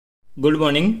Good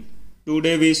morning.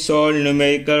 Today we solve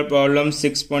numerical problem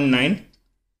 6.9.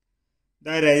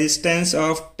 The resistance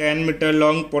of 10 meter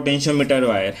long potentiometer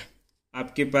wire.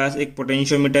 आपके पास एक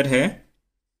potentiometer है,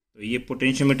 तो ये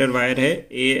पोटेंशियोमीटर वायर है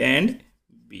A and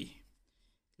B.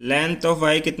 Length of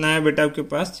wire कितना है बेटा आपके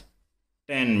पास?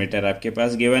 10 मीटर आपके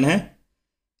पास गिवन है.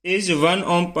 इज 1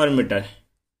 ओम पर मीटर.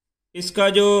 इसका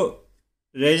जो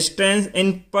resistance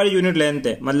in per unit length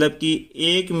है, मतलब कि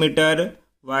 1 मीटर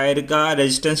वायर का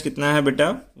रेजिस्टेंस कितना है बेटा?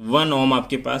 1 ओम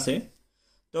आपके पास है.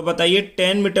 तो बताइए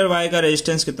 10 मीटर वायर का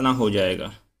रेजिस्टेंस कितना हो जाएगा?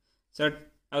 सर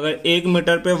अगर 1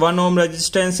 मीटर पे 1 ओम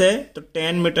रेजिस्टेंस है तो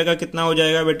 10 मीटर का कितना हो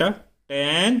जाएगा बेटा?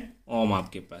 10 ओम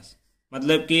आपके पास.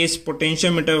 मतलब कि इस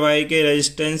पोटेंशियोमीटर वायर के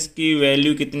रेजिस्टेंस की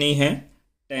वैल्यू कितनी है?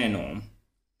 10 ओम.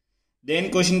 देन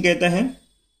क्वेश्चन कहता है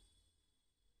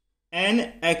N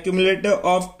accumulator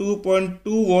of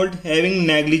 2.2 volt having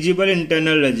negligible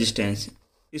internal resistance.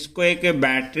 इसको एक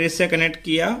बैटरी से कनेक्ट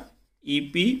किया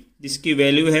EP, जिसकी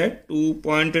वैल्यू है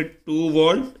 2.2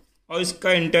 वोल्ट और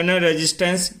इसका इंटरनल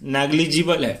रेजिस्टेंस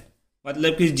नेग्लिजिबल है,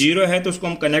 मतलब कि 0 है, तो उसको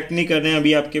हम कनेक्ट नहीं कर रहे हैं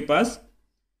अभी आपके पास.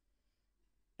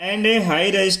 And A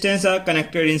high resistance R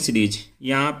connected in series.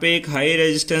 यहाँ पे एक हाई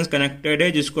रेजिस्टेंस कनेक्टेड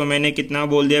है जिसको मैंने कितना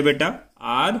बोल दिया बेटा?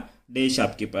 R डैश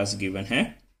आपके पास गिवन है.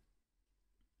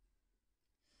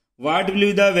 What will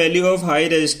be the value of high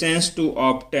resistance to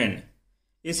obtain.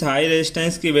 इस हाई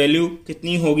रेजिस्टेंस की वैल्यू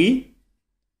कितनी होगी?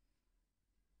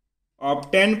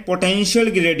 Obtain potential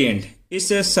gradient. इस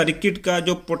सर्किट का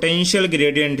जो पोटेंशियल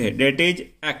ग्रेडियंट है डेट इज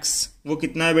x, वो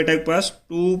कितना है बेटा के पास?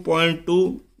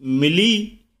 2.2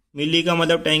 मिली का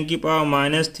मतलब 10 की पावर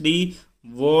 -3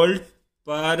 वोल्ट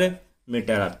पर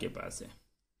मीटर आपके पास है.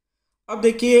 अब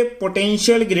देखिए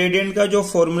पोटेंशियल ग्रेडियंट का जो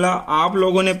फॉर्मूला आप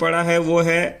लोगों ने पढ़ा है वो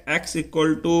है x =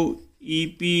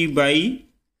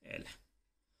 EP/L.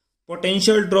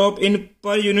 Potential drop in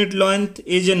per unit length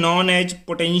is known as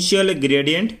potential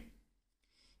gradient.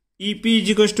 EP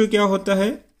 = क्या होता है?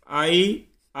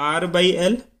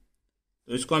 IR/L.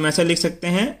 तो इसको हम ऐसा लिख सकते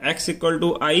हैं x =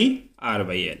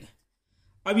 IR/L.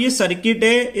 अब ये सर्किट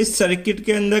है, इस सर्किट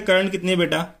के अंदर करंट कितनी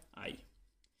बेटा? I.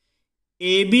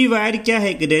 AB वायर क्या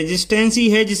है? रेजिस्टेंस ही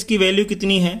है जिसकी वैल्यू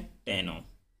कितनी है? 10 ओम.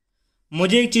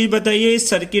 मुझे एक चीज बताइए, इस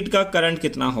सर्किट का करंट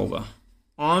कितना होगा?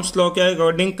 ओम्स लॉ के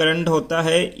अकॉर्डिंग करंट होता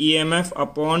है EMF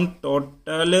upon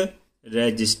total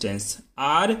resistance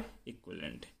R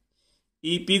equivalent.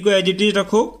 EP को एज इट इज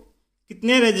रखो.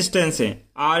 कितने रेजिस्टेंस हैं?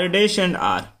 R dash and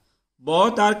R.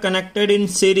 Both are connected in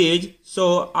series,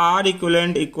 so R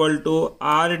equivalent =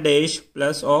 R dash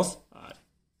plus of R.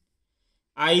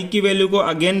 I की value को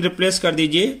again replace कर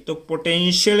दीजिए, तो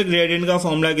potential gradient का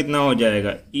फॉर्मूला कितना हो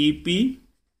जाएगा? EP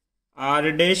R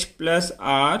dash plus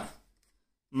R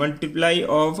multiply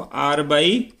of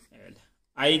R/L.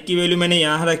 I की वैल्यू मैंने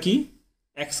यहां रखी,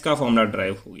 X का फॉर्मूला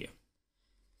ड्राइव हो गया.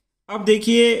 अब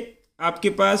देखिए आपके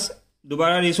पास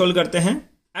दोबारा रिसोल्व करते हैं.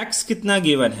 X कितना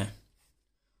गिवन है?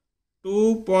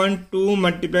 2.2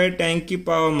 × 10 की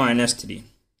पावर -3.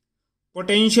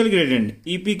 पोटेंशियल ग्रेडियंट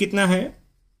EP कितना है?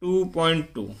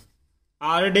 2.2.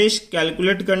 R डैश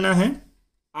कैलकुलेट करना है.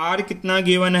 R कितना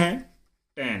गिवन है?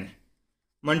 10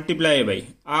 मल्टीप्लाई बाई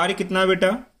R कितना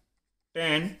बेटा?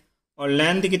 10. और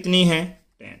लेंथ कितनी है?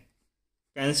 10.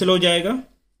 कैंसिल हो जाएगा.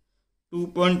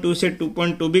 2.2 से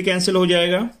 2.2 भी कैंसिल हो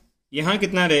जाएगा. यहाँ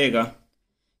कितना रहेगा?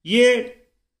 ये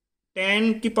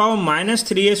 10 की पावर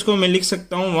 -3 है, इसको मैं लिख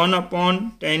सकता हूँ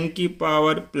 1/10 की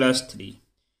पावर +3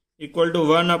 =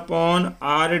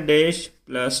 1/R डैश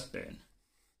प्लस 10.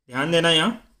 ध्यान देना,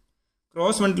 यहाँ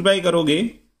क्रॉस मल्टीप्लाई करोगे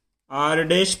R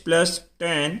डैश प्लस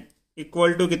 10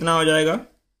 = कितना हो जाएगा?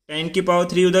 10 की पावर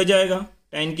 3 उधर जाएगा.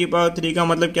 10 की पावर 3 का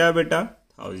मतलब क्या है बेटा?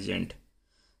 1000.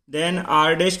 देन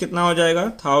R डैश कितना हो जाएगा?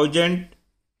 1000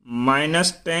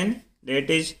 - 10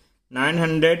 डेट इज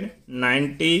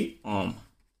 990 ओम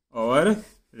और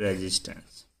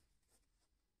रेजिस्टेंस.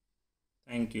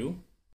 Thank you.